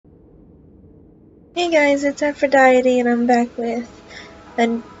Hey guys, it's Aphrodite and I'm back with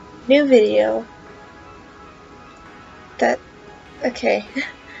a new video okay,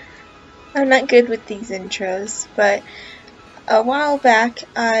 I'm not good with these intros, but a while back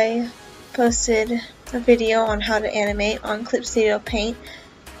I posted a video on how to animate on Clip Studio Paint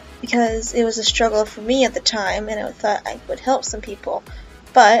because it was a struggle for me at the time and I thought I would help some people,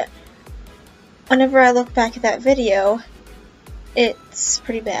 but whenever I look back at that video, it's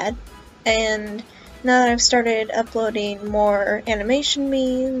pretty bad, and now that I've started uploading more animation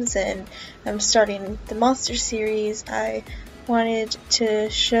memes and I'm starting the monster series, I wanted to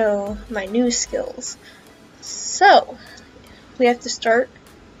show my new skills. So, we have to start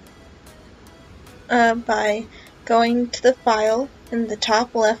by going to the file in the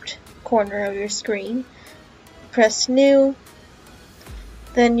top left corner of your screen, press new,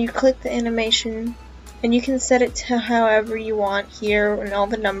 then you click the animation, and you can set it to however you want here and all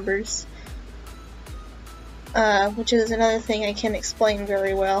the numbers. Which is another thing I can't explain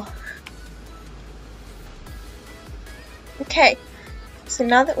very well. Okay, so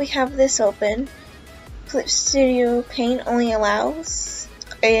now that we have this open, Clip Studio Paint only allows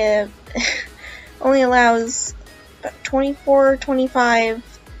 24, 25,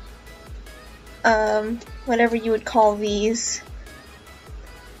 whatever you would call these.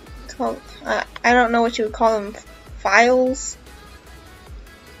 It's called, I don't know what you would call them, files.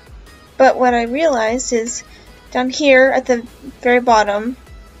 But what I realized is down here at the very bottom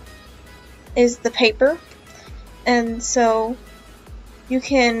is the paper, and so you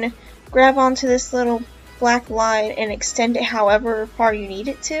can grab onto this little black line and extend it however far you need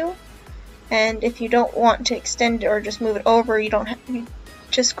it to, and if you don't want to extend it or just move it over, you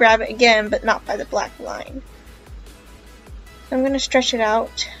just grab it again, but not by the black line. I'm going to stretch it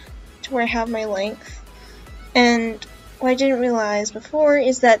out to where I have my length, and what I didn't realize before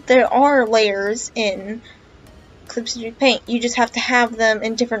is that there are layers in Clip Studio Paint. You just have to have them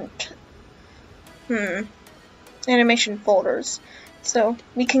in different animation folders. So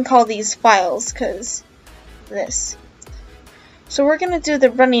we can call these files because this. So we're going to do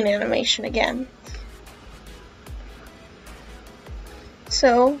the running animation again.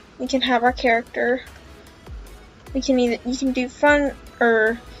 So we can have our character. You can do front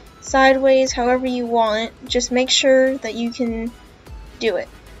or sideways, however you want. Just make sure that you can do it.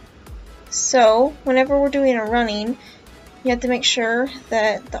 So whenever we're doing a running, you have to make sure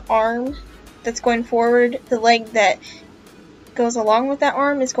that the arm that's going forward, the leg that goes along with that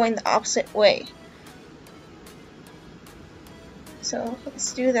arm is going the opposite way. So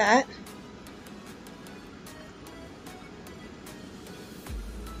let's do that.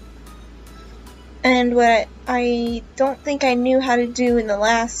 And what I don't think I knew how to do in the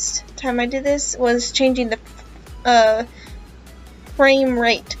last time I did this was changing the frame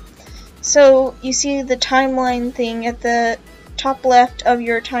rate. So you see the timeline thing at the top left of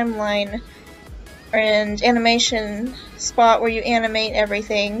your timeline and animation spot where you animate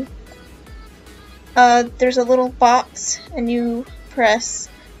everything. There's a little box and you press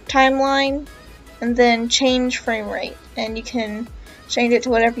timeline and then change frame rate, and you can change it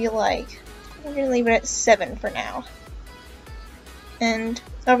to whatever you like. I'm going to leave it at 7 for now. And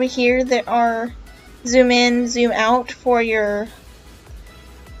over here there are zoom in, zoom out for your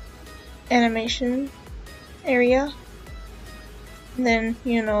animation area. And then,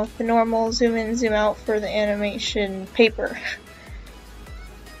 the normal zoom in, zoom out for the animation paper.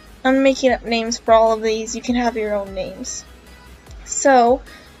 I'm making up names for all of these. You can have your own names. So,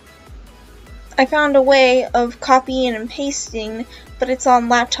 I found a way of copying and pasting, but it's on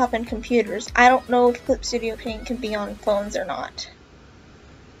laptop and computers. I don't know if Clip Studio Paint can be on phones or not.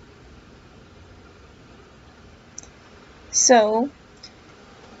 So,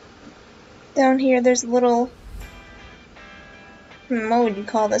 down here there's a little, what would you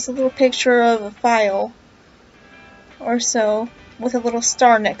call this? A little picture of a file or so with a little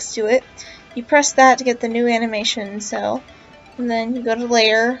star next to it. You press that to get the new animation cell, and then you go to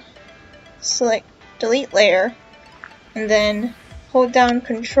layer, select delete layer, and then hold down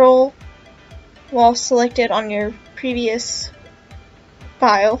Control while selected on your previous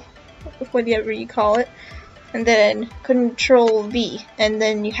file, whatever you call it, and then Control V, and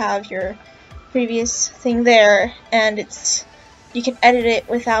then you have your previous thing there, and you can edit it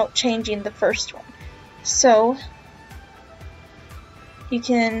without changing the first one. So you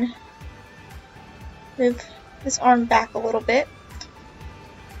can move this arm back a little bit,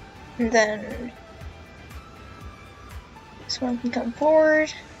 and then this one can come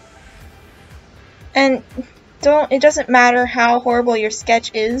forward. And it doesn't matter how horrible your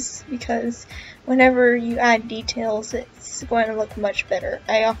sketch is, because whenever you add details, it's going to look much better.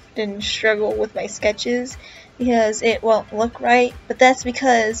 I often struggle with my sketches because it won't look right, but that's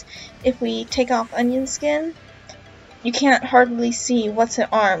because if we take off onion skin, you can't hardly see what's an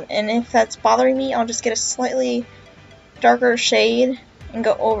arm, and if that's bothering me, I'll just get a slightly darker shade and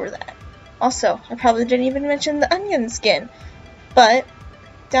go over that. Also, I probably didn't even mention the onion skin, but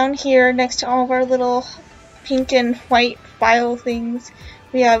down here next to all of our little pink and white file things,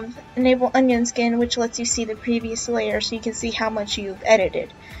 we have Enable Onion Skin, which lets you see the previous layer so you can see how much you've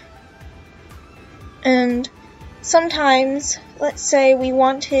edited. And sometimes, let's say we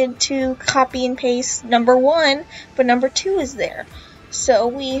wanted to copy and paste number 1, but number 2 is there. So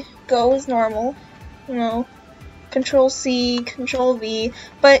we go as normal, Control C, Control V,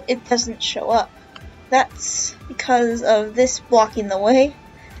 but it doesn't show up. That's because of this blocking the way.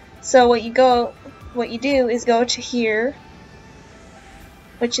 So what you do is go to here,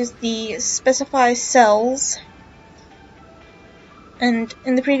 which is the specify cells. And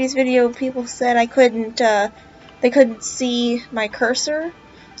in the previous video, people said they couldn't see my cursor,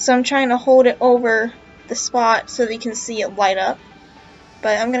 so I'm trying to hold it over the spot so they can see it light up.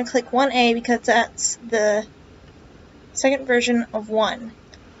 But I'm gonna click 1A because that's the second version of 1.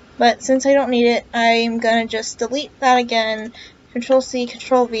 But since I don't need it, I'm gonna just delete that again. Control C,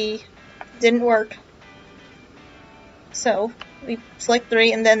 Control V, didn't work. So we select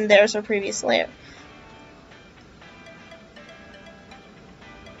 3, and then there's our previous layer.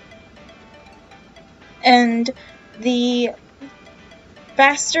 And the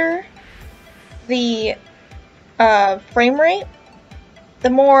faster the frame rate, the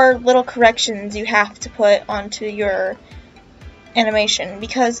more little corrections you have to put onto your animation.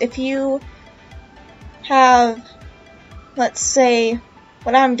 Because if you have, let's say,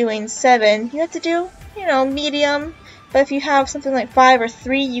 what I'm doing, 7, you have to do, medium. But if you have something like 5 or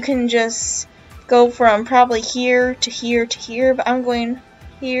 3, you can just go from probably here to here to here. But I'm going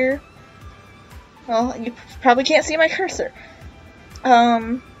here. Well, you probably can't see my cursor.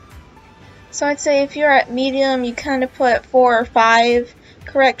 So I'd say if you're at medium, you kind of put 4 or 5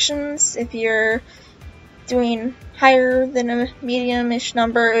 corrections. If you're doing higher than a medium-ish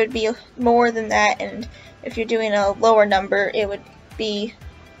number, it would be more than that. And if you're doing a lower number, it would be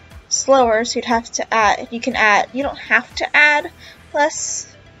slower, so you'd have to add. You don't have to add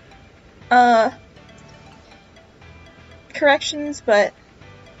less corrections, but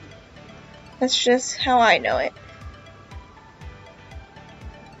that's just how I know it.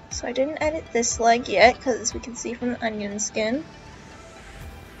 So I didn't edit this leg yet, because as we can see from the onion skin.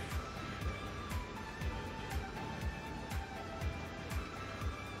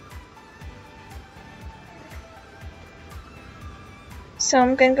 So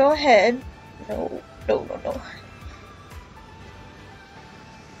I'm gonna go ahead. No.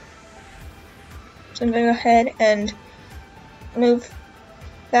 So I'm gonna go ahead and move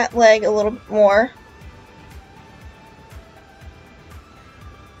that leg a little bit more.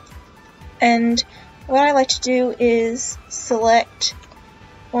 And what I like to do is select,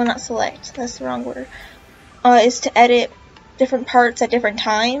 well, not select, that's the wrong word, is to edit different parts at different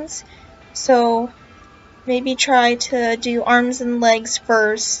times. So maybe try to do arms and legs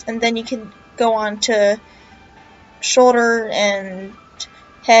first, and then you can go on to shoulder and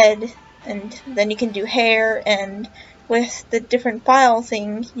head, and then you can do hair. And with the different file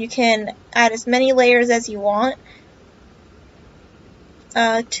thing, you can add as many layers as you want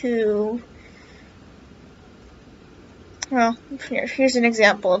well, here's an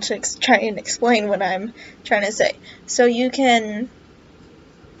example to try and explain what I'm trying to say. So you can,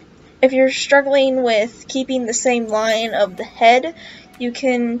 if you're struggling with keeping the same line of the head, you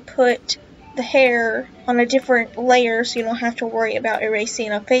can put the hair on a different layer so you don't have to worry about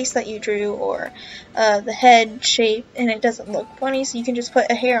erasing a face that you drew or the head shape, and it doesn't look funny, so you can just put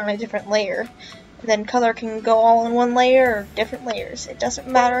a hair on a different layer. And then color can go all in one layer or different layers. It doesn't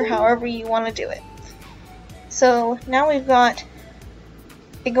matter, however you want to do it. So now we've got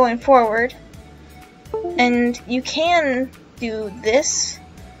it going forward, and you can do this,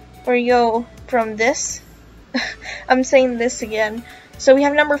 or you go from this. I'm saying this again. So we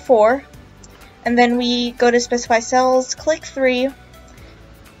have number 4, and then we go to specify cells, click 3,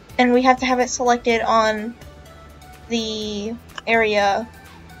 and we have to have it selected on the area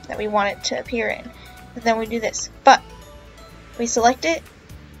that we want it to appear in. And then we do this. But we select it,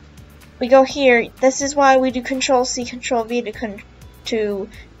 we go here. This is why we do Control C, Control V to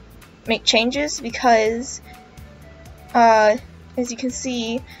make changes, because as you can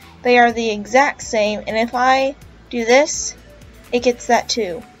see, they are the exact same, and if I do this, it gets that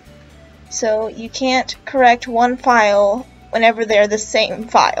too. So you can't correct one file whenever they're the same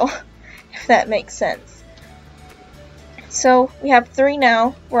file. if that makes sense. So we have 3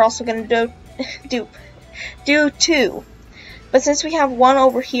 now. We're also going to do 2. But since we have 1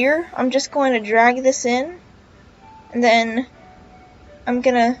 over here, I'm just going to drag this in, and then I'm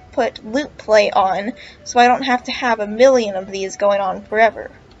going to put loop play on, so I don't have to have a million of these going on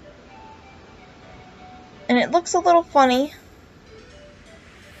forever. And it looks a little funny,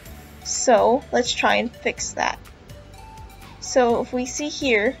 so let's try and fix that. So if we see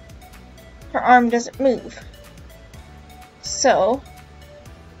here, her arm doesn't move. So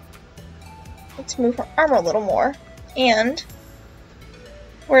let's move her arm a little more. And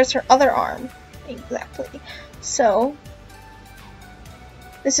where's her other arm? Exactly. So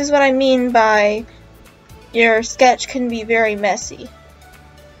this is what I mean by your sketch can be very messy.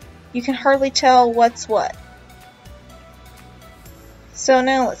 You can hardly tell what's what. So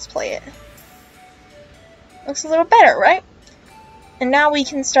now let's play it. Looks a little better, right? And now we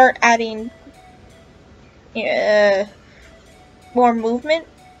can start adding more movement.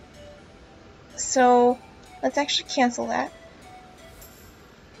 So let's actually cancel that.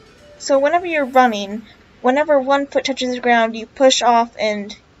 So whenever you're running, whenever one foot touches the ground, you push off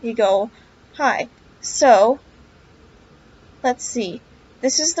and you go high. So let's see.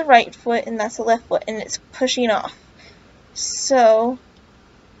 This is the right foot and that's the left foot, and it's pushing off. So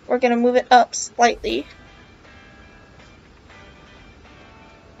we're going to move it up slightly.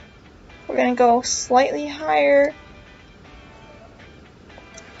 We're going to go slightly higher,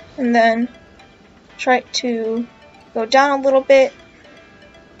 and then try to go down a little bit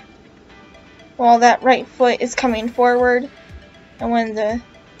while that right foot is coming forward. And when the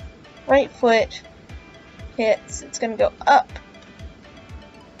right foot hits, it's going to go up.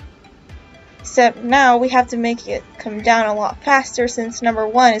 Except now we have to make it come down a lot faster since number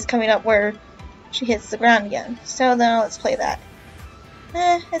 1 is coming up where she hits the ground again. So now let's play that.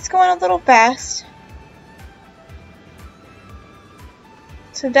 It's going a little fast.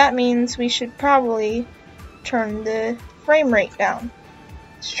 So that means we should probably turn the frame rate down.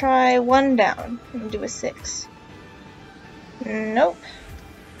 Let's try 1 down and do a 6. Nope.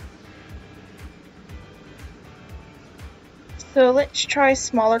 So let's try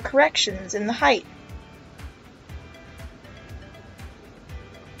smaller corrections in the height.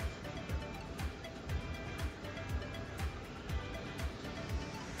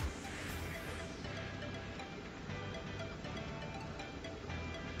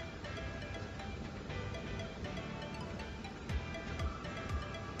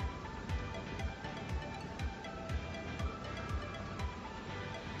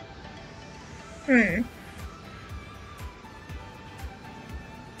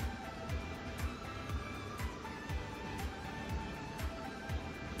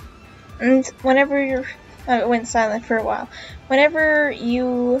 And whenever you're, it went silent for a while. Whenever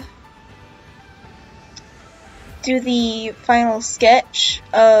you do the final sketch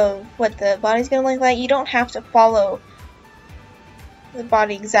of what the body's gonna look like, you don't have to follow the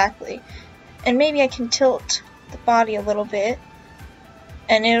body exactly. And maybe I can tilt the body a little bit,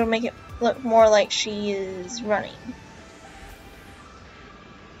 and it'll make it look more like she is running.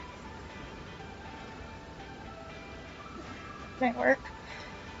 Might work.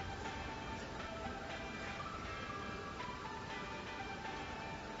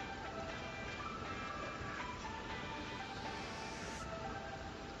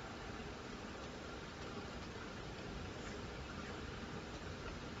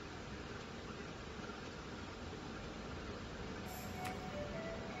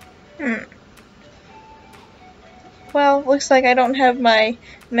 Well, looks like I don't have my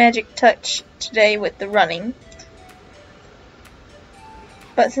magic touch today with the running.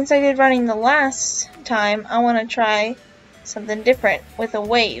 But since I did running the last time, I want to try something different with a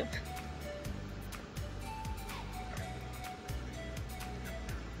wave.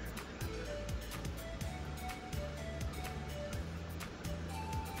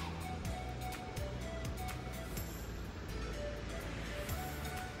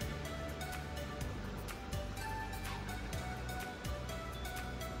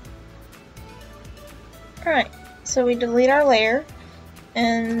 Alright, so we delete our layer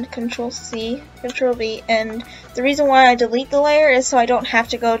and Control C, Control V, and the reason why I delete the layer is so I don't have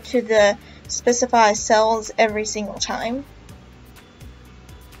to go to the specify cells every single time.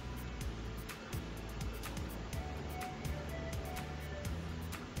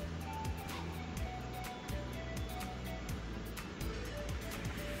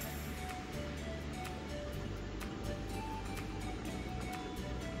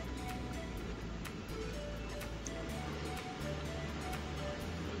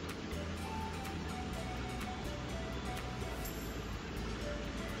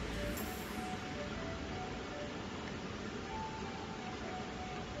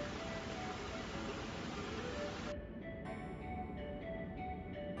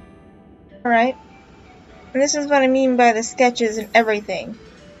 Alright? And this is what I mean by the sketches and everything.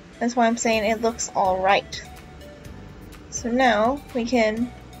 That's why I'm saying it looks alright. So now we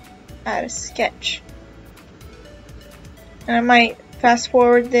can add a sketch. And I might fast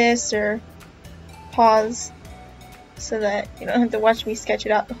forward this or pause so that you don't have to watch me sketch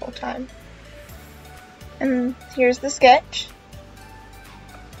it out the whole time. And here's the sketch.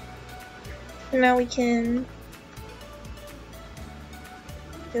 And now we can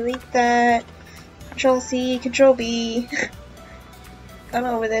delete that. Control C, Control B. Gone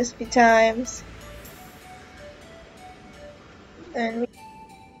over this a few times. And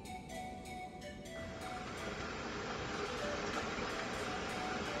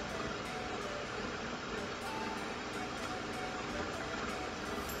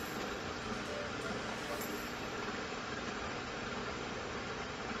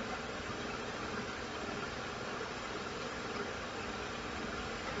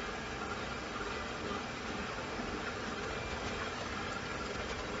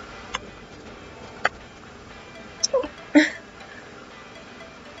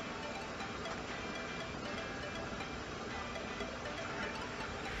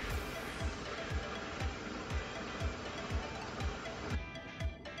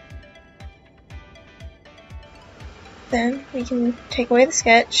then we can take away the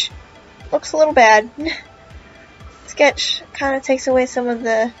sketch. Looks a little bad. Sketch kind of takes away some of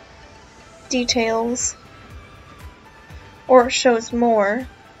the details, or it shows more.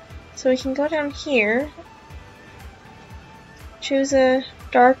 So we can go down here, choose a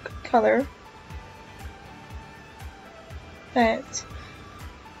dark color that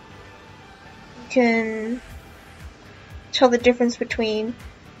you can tell the difference between.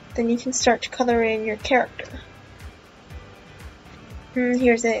 Then you can start to color in your character.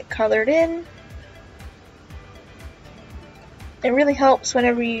 Here's it colored in. It really helps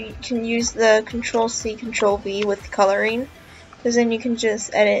whenever you can use the Control C, Control V with coloring, because then you can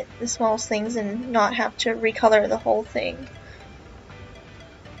just edit the smallest things and not have to recolor the whole thing.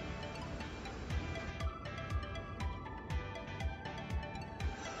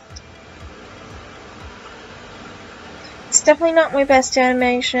 It's definitely not my best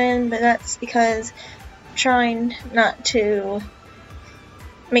animation, but that's because I'm trying not to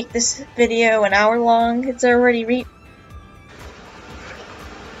make this video an hour long. It's already the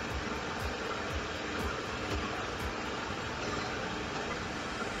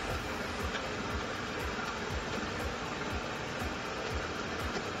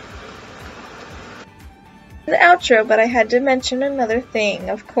outro, but I had to mention another thing,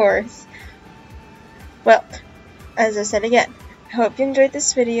 of course. Well, as I said again, I hope you enjoyed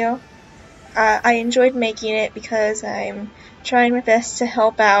this video. I enjoyed making it because I'm trying my best to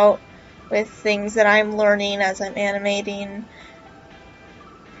help out with things that I'm learning as I'm animating.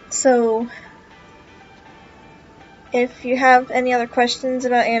 So, if you have any other questions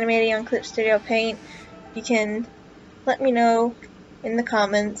about animating on Clip Studio Paint, you can let me know in the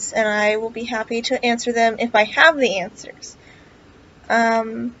comments, and I will be happy to answer them if I have the answers.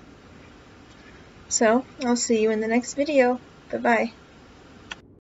 So, I'll see you in the next video. Bye-bye.